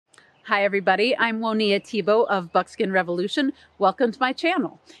Hi everybody, I'm Wonia Thibault of Buckskin Revolution. Welcome to my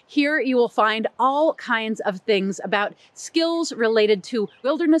channel. Here you will find all kinds of things about skills related to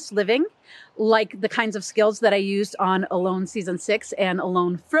wilderness living, like the kinds of skills that I used on Alone Season 6 and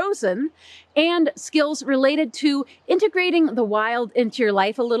Alone Frozen, and skills related to integrating the wild into your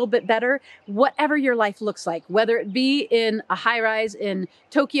life a little bit better, whatever your life looks like, whether it be in a high-rise in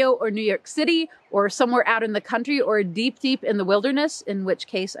Tokyo or New York City, or somewhere out in the country, or deep, deep in the wilderness, in which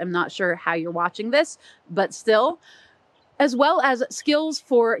case I'm not sure how you're watching this, but still, as well as skills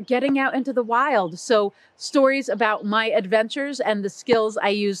for getting out into the wild. So stories about my adventures and the skills I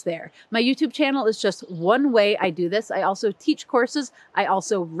use there. My YouTube channel is just one way I do this. I also teach courses. I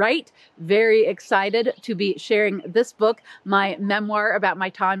also write. Very excited to be sharing this book, my memoir about my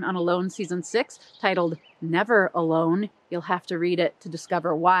time on Alone Season 6, titled Never Alone. You'll have to read it to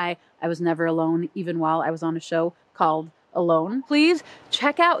discover why I was never alone, even while I was on a show called Alone. Please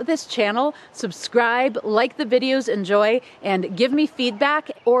check out this channel, subscribe, like the videos, enjoy, and give me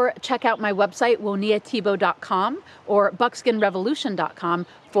feedback, or check out my website, woniathibault.com or buckskinrevolution.com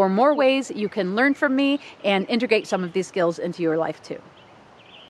for more ways you can learn from me and integrate some of these skills into your life too.